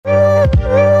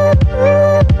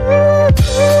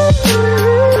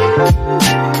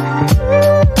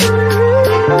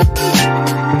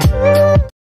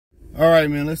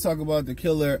talk about the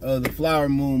killer of the Flower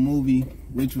Moon movie,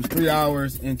 which was 3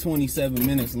 hours and 27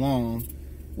 minutes long,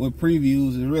 with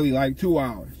previews is really like 2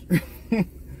 hours.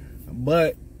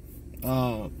 But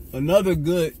another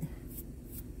good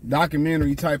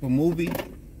documentary type of movie,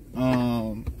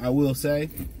 I will say.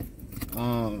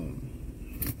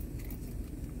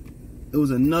 It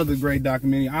was another great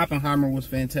documentary. Oppenheimer was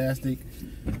fantastic.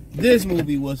 This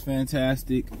movie was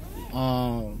fantastic.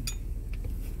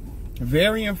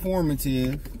 Very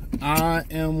informative. I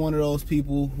am one of those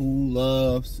people who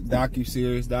loves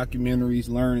docuseries, documentaries,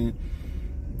 learning.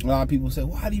 A lot of people say,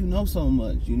 "Why do you know so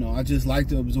much?" You know, I just like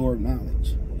to absorb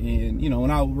knowledge. And you know,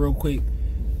 when I was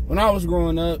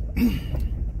growing up,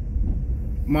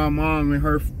 my mom and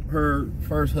her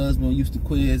first husband used to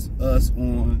quiz us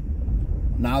on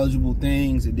knowledgeable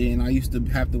things, and then I used to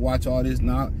have to watch all these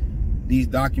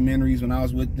documentaries when I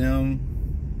was with them.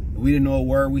 We didn't know a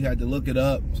word, we had to look it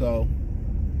up. So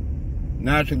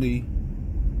naturally,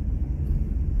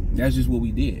 that's just what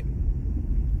we did.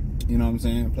 You know what I'm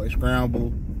saying? Play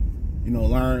Scramble, you know,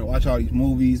 learn, watch all these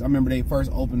movies. I remember they first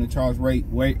opened the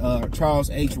Charles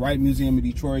H. Wright Museum in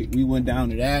Detroit. We went down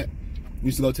to that. We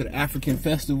used to go to the African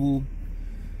Festival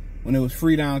when it was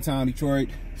free downtown Detroit,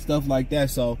 stuff like that.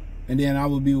 So, and then I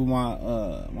would be with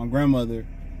my grandmother,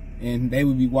 and they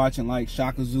would be watching like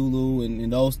Shaka Zulu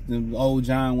and the old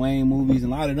John Wayne movies.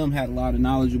 And a lot of them had a lot of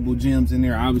knowledgeable gems in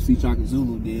there. Obviously, Shaka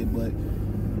Zulu did, but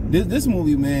this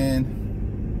movie,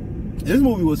 man, this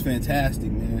movie was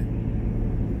fantastic,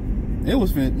 man. It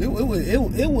was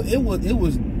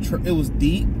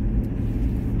deep.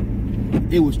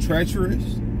 It was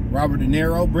treacherous. Robert De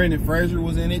Niro, Brendan Fraser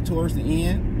was in it towards the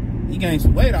end. He gained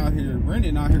some weight out here.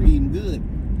 Brendan out here eating good.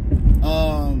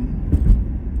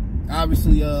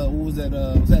 Obviously, what was that?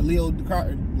 Was that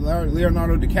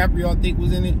Leonardo DiCaprio, I think,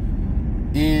 was in it.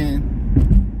 And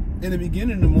in the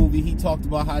beginning of the movie, he talked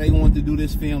about how they wanted to do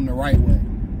this film the right way.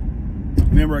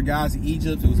 Remember, guys in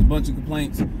Egypt, there was a bunch of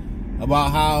complaints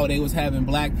about how they was having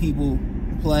black people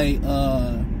play,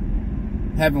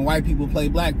 having white people play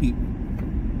black people.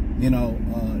 You know,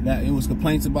 that it was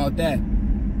complaints about that.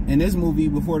 In this movie,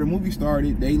 before the movie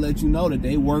started, they let you know that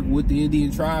they worked with the Indian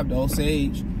tribe, the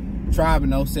Osage tribe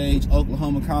in Osage,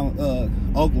 Oklahoma,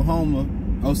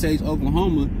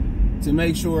 to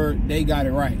make sure they got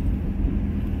it right.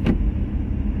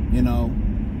 You know,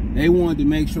 they wanted to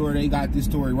make sure they got this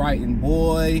story right, and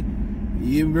boy,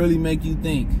 it really make you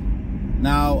think.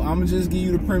 Now, I'm gonna just give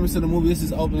you the premise of the movie. This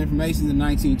is open information in the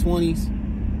 1920s,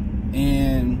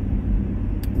 and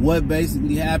what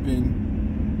basically happened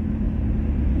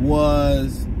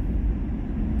was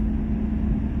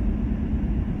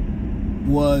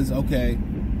okay,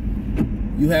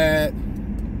 you had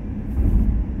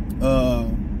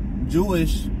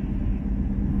Jewish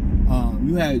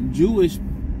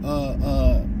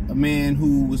a man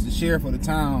who was the sheriff of the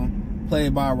town,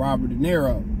 played by Robert De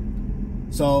Niro.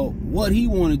 So what he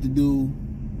wanted to do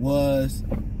was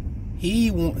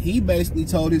he basically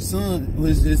told his son,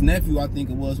 his nephew, I think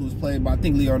it was, who was played by, I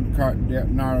think, Leonardo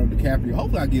DiCaprio.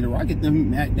 Hopefully I get it right. I get them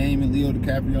Matt Damon, Leo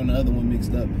DiCaprio, and the other one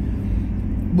mixed up.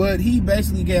 But he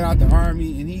basically got out the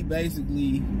army, and he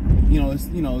basically,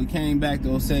 he came back to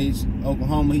Osage,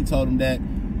 Oklahoma. He told him that,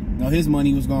 his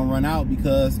money was going to run out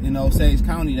because in Osage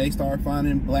County, they started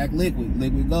finding black liquid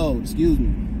gold,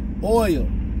 oil.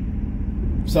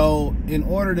 So in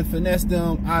order to finesse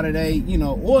them out of their,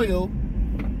 oil,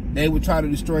 they would try to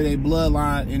destroy their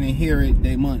bloodline and inherit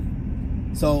their money.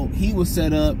 So he was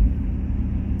set up,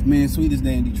 man, sweetest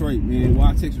day in Detroit, man.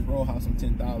 Wild Texas Roadhouse on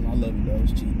 10,000. I love it though,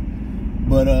 it's cheap.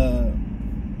 But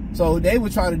so they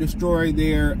would try to destroy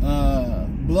their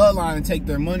bloodline and take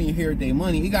their money, inherit their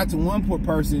money. He got to one poor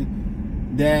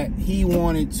person that he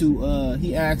wanted to,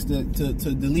 he asked to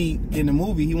delete in the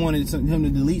movie. He wanted him to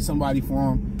delete somebody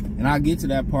for him, and I'll get to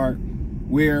that part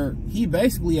where he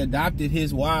basically adopted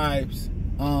his wife's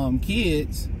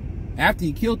kids. After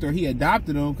he killed her, he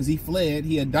adopted them because he fled.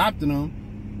 He adopted them,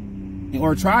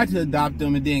 or tried to adopt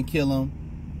them and then kill them,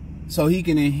 so he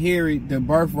can inherit the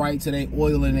birthright to their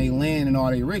oil and their land and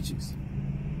all their riches.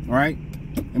 All right.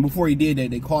 And before he did that,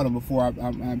 they caught him before,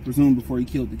 I presume, before he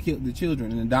killed the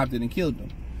children and adopted and killed them.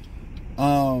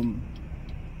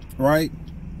 Right.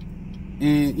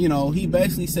 And he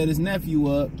basically set his nephew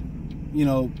up,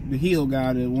 the heel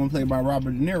guy, the one played by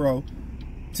Robert De Niro,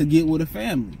 to get with a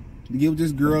family, to get with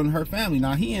this girl and her family.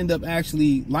 Now, he ended up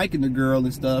actually liking the girl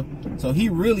and stuff, so he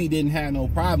really didn't have no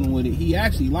problem with it. He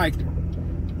actually liked her,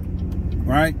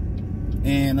 right?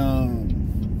 And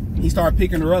he started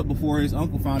picking her up before his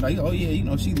uncle found out. Oh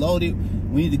yeah, she loaded.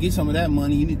 We need to get some of that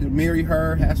money. You need to marry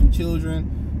her, have some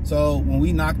children. So when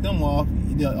we knock them off,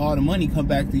 all the money come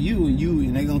back to you,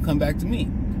 and they gonna come back to me.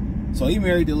 So he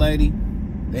married the lady.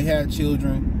 They had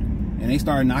children, and they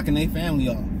started knocking their family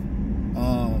off.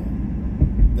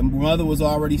 The mother was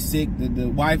already sick. The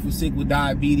wife was sick with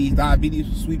diabetes. Diabetes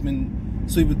was sweeping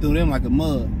through them like a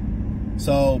mud.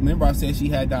 So remember I said she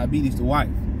had diabetes, the wife.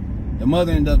 The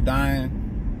mother ended up dying.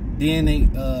 Then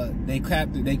they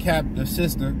capped the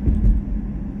sister.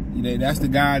 That's the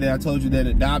guy that I told you that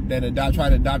tried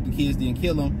to adopt the kids, didn't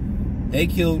kill him. He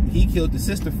killed the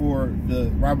sister for the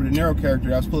Robert De Niro character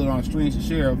that was pulling on strings, the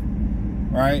sheriff,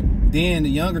 right? Then the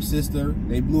younger sister,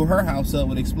 they blew her house up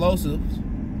with explosives.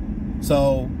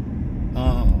 So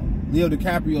Leo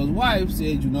DiCaprio's wife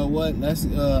said, you know what,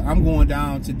 I'm going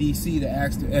down to DC to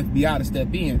ask the FBI to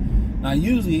step in. Now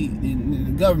usually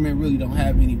the government really don't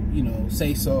have any,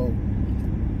 say so,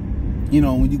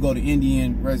 when you go to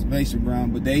Indian reservation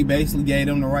ground, but they basically gave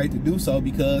them the right to do so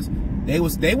because they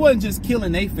wasn't just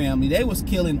killing their family, they was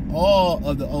killing all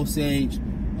of the Osage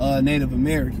Native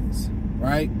Americans,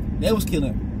 right? They was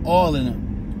killing all of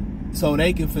them so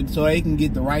they can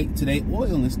get the right to their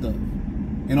oil and stuff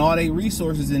and all their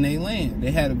resources in their land.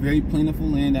 They had a very plentiful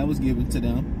land that was given to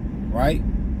them, right?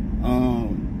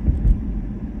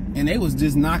 And they was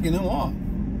just knocking them off.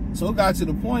 So it got to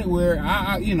the point where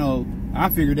I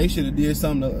figured they should have did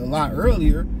something a lot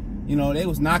earlier. They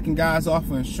was knocking guys off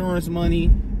for insurance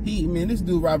money. This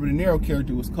dude Robert De Niro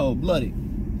character was cold-blooded,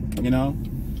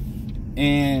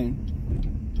 and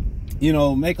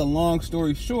make a long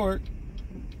story short,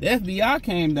 the FBI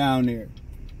came down there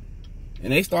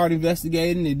and they started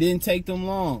investigating. It didn't take them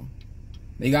long.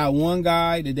 They got one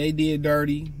guy that they did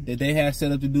dirty, that they had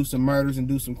set up to do some murders and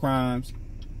do some crimes.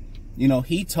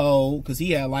 He told, because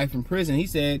he had life in prison, he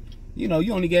said, you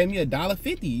only gave me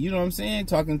 $1.50, you know what I'm saying?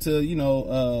 Talking to,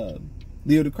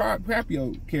 Leo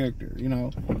DiCaprio character,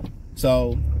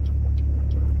 So,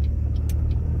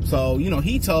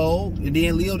 he told, and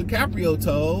then Leo DiCaprio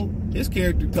told, his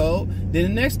character told, then the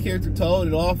next character told,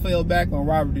 it all fell back on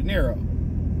Robert De Niro.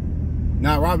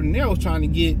 Now, Robert De Niro was trying to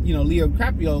get, Leo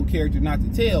DiCaprio character not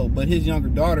to tell, but his younger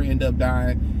daughter ended up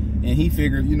dying. And he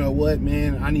figured, you know what,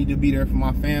 man, I need to be there for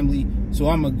my family, so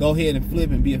I'm going to go ahead and flip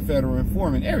and be a federal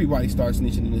informant. Everybody starts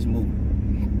snitching in this movie.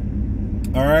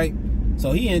 All right?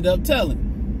 So he ended up telling.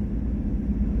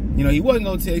 He wasn't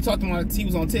going to tell. He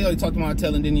was going to tell. He talked about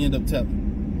telling, then he ended up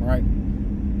telling. All right?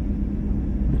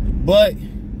 But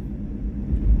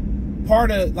part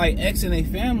of, Xing a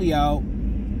family out,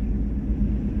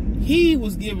 he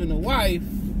was giving the wife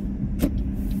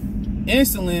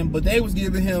insulin, but they was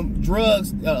giving him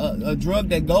drugs, a drug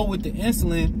that go with the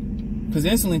insulin, because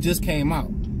insulin just came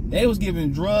out. They was giving a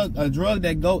drug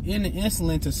that go in the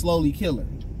insulin to slowly kill her.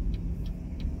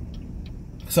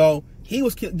 So he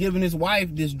was giving his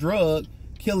wife this drug,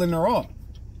 killing her off.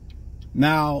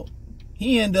 Now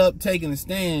he ended up taking a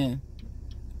stand,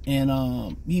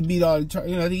 and he beat all the, I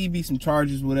think he beat some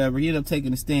charges, whatever. He ended up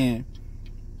taking a stand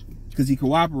because he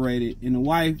cooperated, and the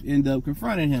wife ended up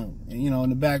confronting him, and in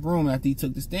the back room after he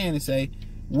took the stand and say,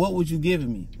 what would you give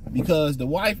me? Because the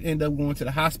wife ended up going to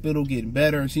the hospital getting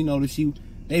better, and she noticed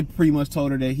they pretty much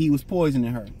told her that he was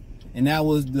poisoning her, and that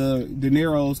was the De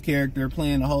Niro's character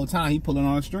playing the whole time. He pulling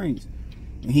on strings,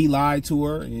 and he lied to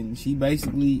her, and she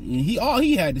basically, and all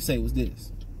he had to say was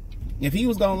this. If he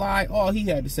was gonna lie, all he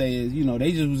had to say is,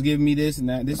 they just was giving me this and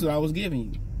that. This is what I was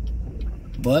giving you.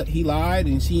 But he lied,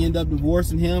 and she ended up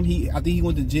divorcing him. I think he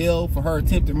went to jail for her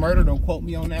attempted murder. Don't quote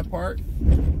me on that part.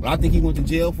 But I think he went to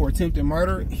jail for attempted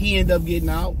murder. He ended up getting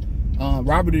out.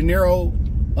 Robert De Niro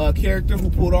character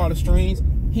who pulled all the strings,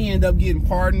 he ended up getting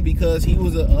pardoned because he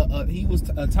was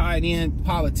a tied-in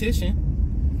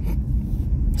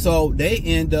politician. So they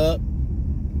end up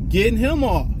getting him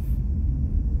off.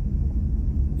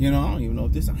 I don't even know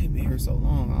if this, I ain't been here so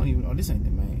long. I don't even know, this ain't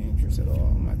the main interest at all.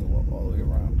 I'm gonna have to walk all the way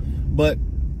around. But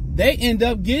they end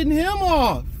up getting him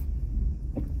off.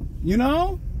 Or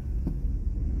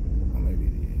maybe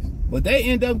it is. But they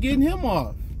end up getting him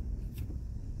off.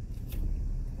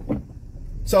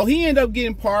 So he ended up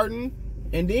getting pardoned.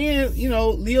 And then,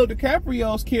 Leo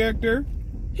DiCaprio's character,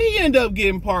 he ended up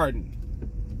getting pardoned.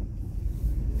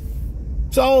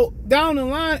 So down the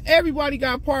line, everybody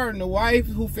got pardoned. The wife,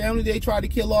 who family they tried to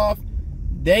kill off,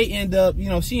 they end up,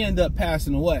 she ended up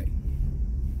passing away.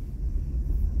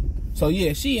 So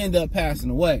yeah, she ended up passing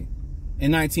away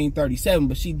in 1937,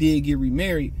 but she did get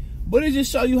remarried. But it just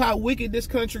shows you how wicked this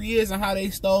country is and how they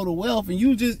stole the wealth. And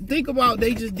you just think about,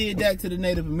 they just did that to the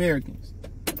Native Americans.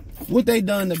 What they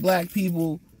done to black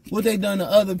people, what they done to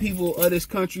other people of this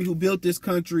country who built this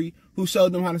country, who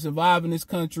showed them how to survive in this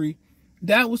country.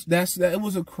 That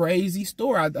was a crazy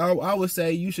story. I would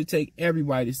say you should take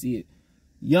everybody to see it.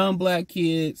 Young black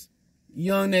kids,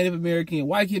 young Native American,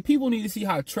 white kids. People need to see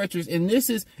how treacherous, and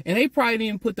they probably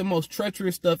didn't put the most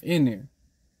treacherous stuff in there.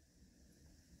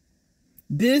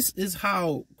 This is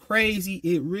how crazy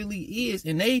it really is,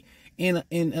 and they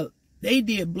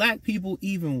did black people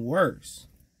even worse.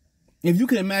 If you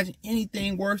can imagine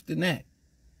anything worse than that.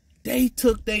 They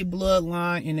took their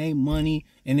bloodline and their money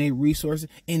and their resources,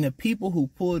 and the people who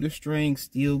pulled the strings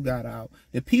still got out.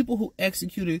 The people who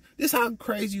executed, this is how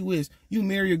crazy you is. You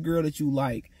marry a girl that you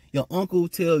like. Your uncle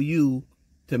tell you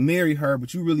to marry her,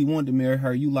 but you really wanted to marry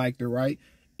her. You liked her, right?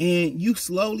 And you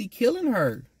slowly killing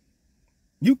her.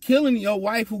 You killing your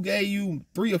wife who gave you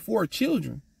 3 or 4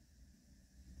 children.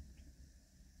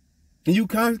 And you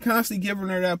constantly giving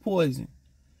her that poison.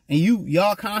 And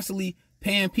y'all constantly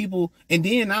paying people, and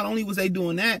then not only was they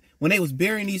doing that, when they was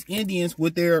burying these Indians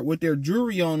with their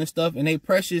jewelry on and stuff, and they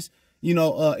precious,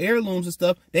 heirlooms and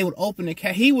stuff, they would open the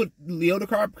Leo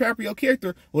DiCaprio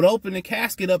character would open the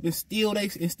casket up and steal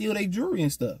their jewelry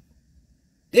and stuff.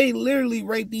 They literally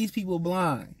raped these people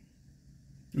blind.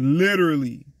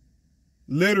 Literally.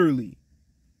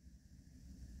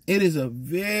 It is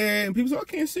people say, I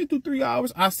can't sit through 3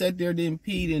 hours. I sat there, didn't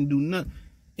pee, didn't do nothing.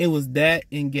 It was that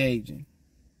engaging.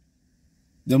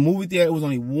 The movie theater was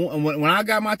only one. When I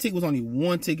got my ticket, it was only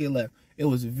 1 ticket left. It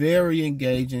was very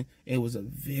engaging. It was a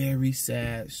very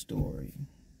sad story.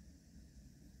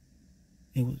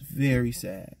 It was very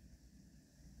sad.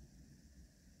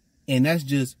 And that's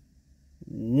just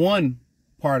one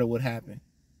part of what happened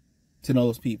to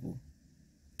those people,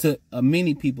 to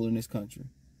many people in this country.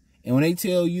 And when they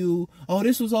tell you, oh,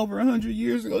 this was over 100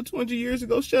 years ago, 200 years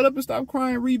ago, shut up and stop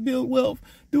crying, rebuild wealth,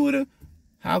 do it.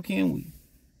 How can we?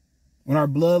 When our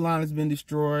bloodline has been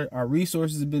destroyed, our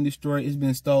resources have been destroyed, it's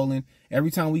been stolen.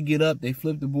 Every time we get up, they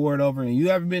flip the board over. And you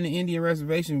ever been to Indian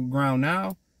reservation ground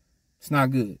now? It's not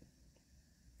good.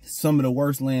 It's some of the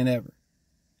worst land ever.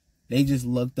 They just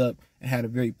looked up and had a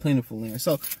very plentiful land.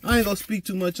 So I ain't gonna speak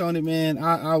too much on it, man.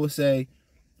 I would say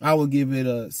I would give it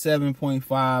a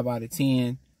 7.5 out of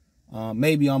 10.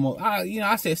 Maybe almost,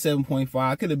 I said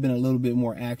 7.5. Could have been a little bit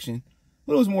more action,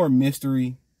 but it was more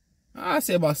mystery. I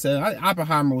say about 7.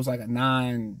 Oppenheimer was like a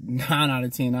 9 out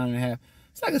of 10, 9.5.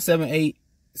 It's like a 7.8,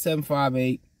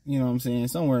 7.58. You know what I'm saying?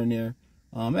 Somewhere in there.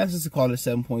 That's just to call it a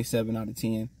 7.7 out of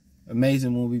 10.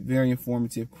 Amazing movie, very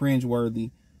informative,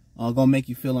 cringe-worthy. Gonna make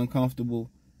you feel uncomfortable,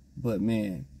 but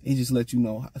man, it just let you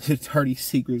know the dirty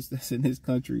secrets that's in this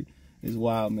country is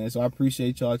wild, man. So I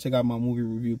appreciate y'all. Check out my movie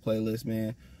review playlist,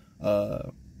 man.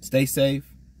 Stay safe.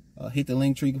 Hit the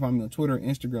link tree. You can find me on Twitter,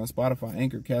 Instagram, Spotify,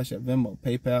 Anchor, Cash App, Venmo,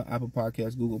 PayPal, Apple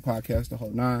Podcasts, Google Podcasts, the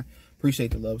whole 9. Appreciate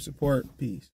the love, support. Peace.